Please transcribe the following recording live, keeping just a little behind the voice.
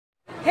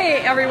Hey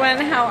everyone,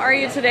 how are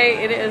you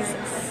today? It is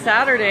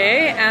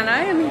Saturday and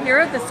I am here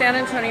at the San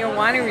Antonio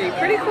Winery.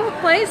 Pretty cool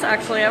place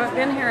actually. I haven't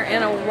been here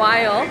in a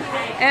while,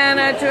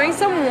 and doing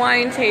some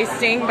wine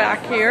tasting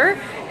back here.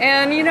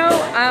 And you know,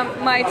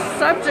 my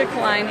subject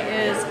line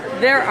is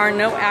there are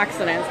no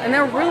accidents, and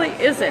there really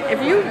isn't.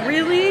 If you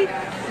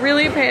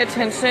really pay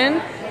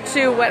attention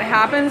to what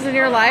happens in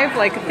your life,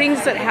 like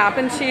things that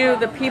happen to you,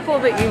 the people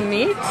that you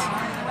meet,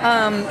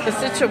 the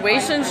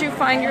situations you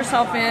find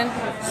yourself in,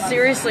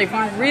 seriously, if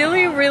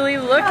you really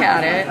look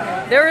at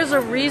it, there is a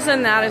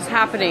reason that is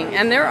happening,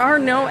 and there are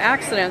no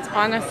accidents,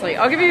 honestly.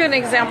 I'll give you an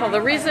example.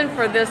 The reason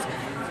for this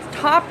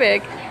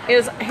topic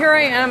is here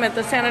I am at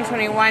the San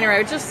Antonio Winery.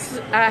 I just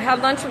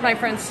had lunch with my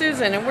friend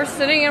Susan, and we're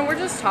sitting and we're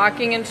just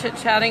talking and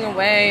chit-chatting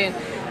away,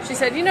 and she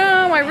said, you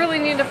know, I really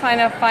need to find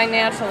a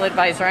financial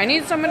advisor. I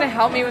need someone to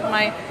help me with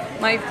my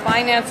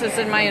finances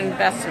and my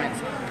investments.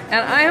 And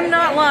I am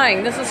not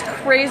lying. This is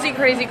crazy.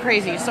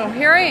 So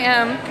here I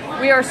am.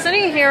 We are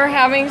sitting here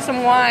having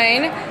some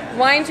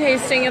wine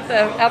tasting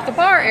at the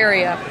bar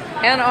area.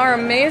 And our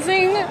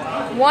amazing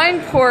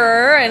wine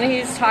pourer, and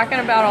he's talking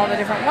about all the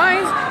different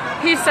wines,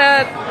 he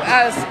said,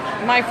 as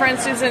my friend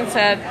Susan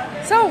said,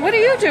 so what do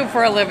you do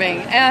for a living?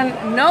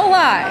 And no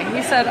lie,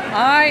 he said,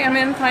 I am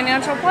in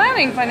financial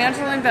planning,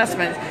 financial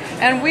investments.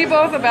 And we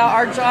both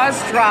our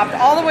jaws dropped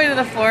all the way to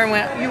the floor and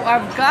went, you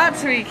have got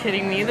to be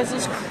kidding me. This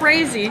is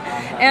crazy.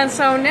 And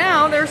so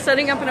now they're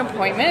setting up an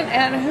appointment,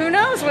 and who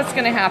knows what's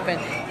going to happen.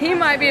 He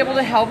might be able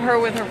to help her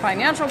with her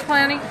financial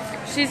planning.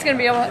 She's going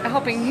to be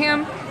helping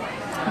him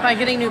by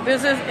getting new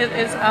business. It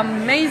is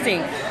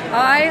amazing.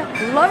 I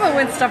love it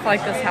when stuff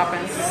like this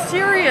happens.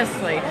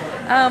 Seriously.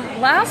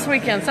 Last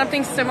weekend,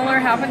 something similar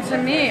happened to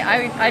me.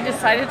 I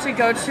decided to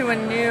go to a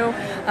new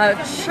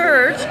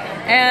church,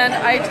 and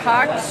I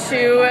talked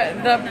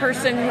to the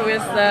person who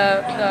is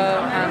the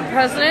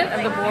president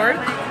of the board,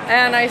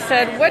 and I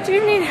said, what do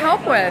you need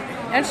help with?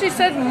 And she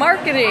said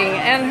marketing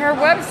and her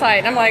website.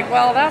 And I'm like,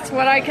 well, that's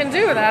what I can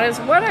do. That is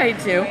what I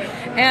do.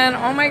 And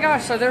oh my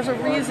gosh, so there's a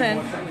reason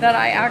that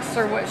I asked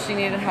her what she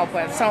needed help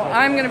with. So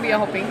I'm going to be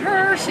helping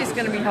her. She's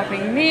going to be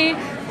helping me.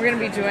 We're going to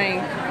be doing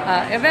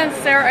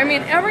events there. I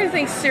mean,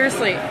 everything,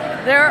 seriously.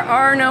 There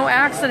are no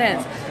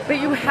accidents,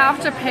 but you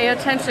have to pay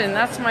attention.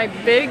 That's my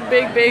big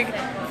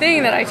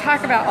thing that I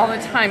talk about all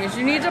the time, is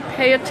you need to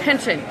pay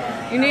attention.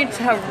 You need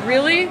to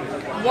really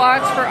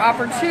watch for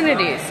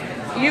opportunities.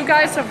 You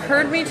guys have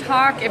heard me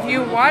talk, if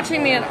you're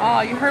watching me at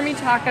all, you heard me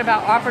talk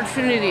about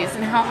opportunities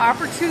and how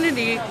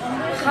opportunity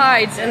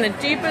hides in the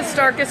deepest,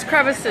 darkest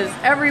crevices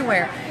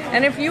everywhere.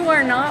 And if you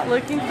are not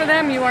looking for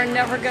them, you are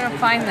never going to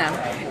find them.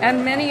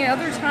 And many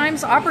other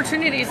times,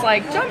 opportunities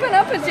like jumping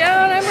up and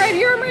down, I'm right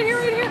here,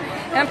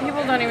 and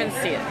people don't even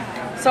see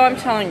it. So I'm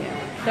telling you,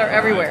 they're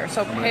everywhere.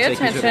 So pay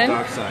attention.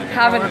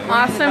 Have an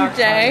awesome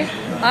day.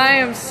 I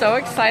am so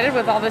excited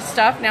with all this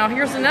stuff. Now,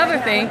 here's another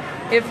thing.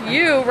 If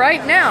you,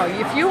 right now,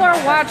 if you are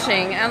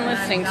watching and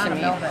listening to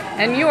me,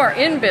 and you are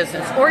in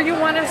business, or you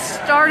want to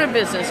start a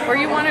business, or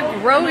you want to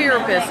grow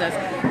your business,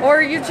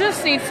 or you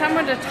just need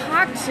someone to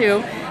talk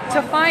to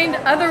find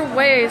other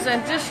ways,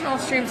 additional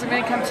streams of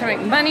income to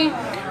make money,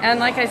 and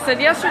like I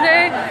said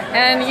yesterday,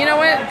 and you know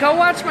what, go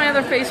watch my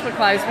other Facebook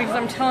Lives, because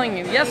I'm telling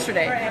you,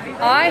 yesterday,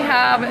 I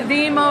have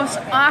the most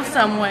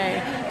awesome way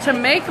to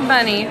make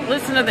money.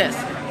 Listen to this.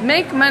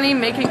 Make money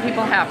making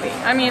people happy.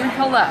 I mean,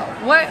 hello.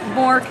 What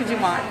more could you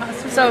want?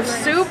 So,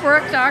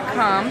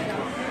 SueBrooke.com.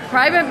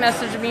 Private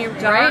message me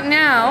right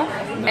now,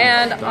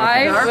 and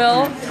I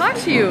will talk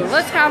to you.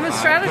 Let's have a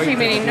strategy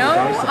meeting. No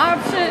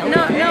option,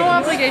 no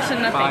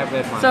obligation,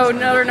 nothing. So,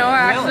 no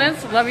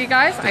accidents. Love you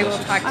guys. I will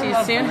talk to you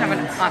soon. Have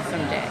an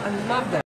awesome day.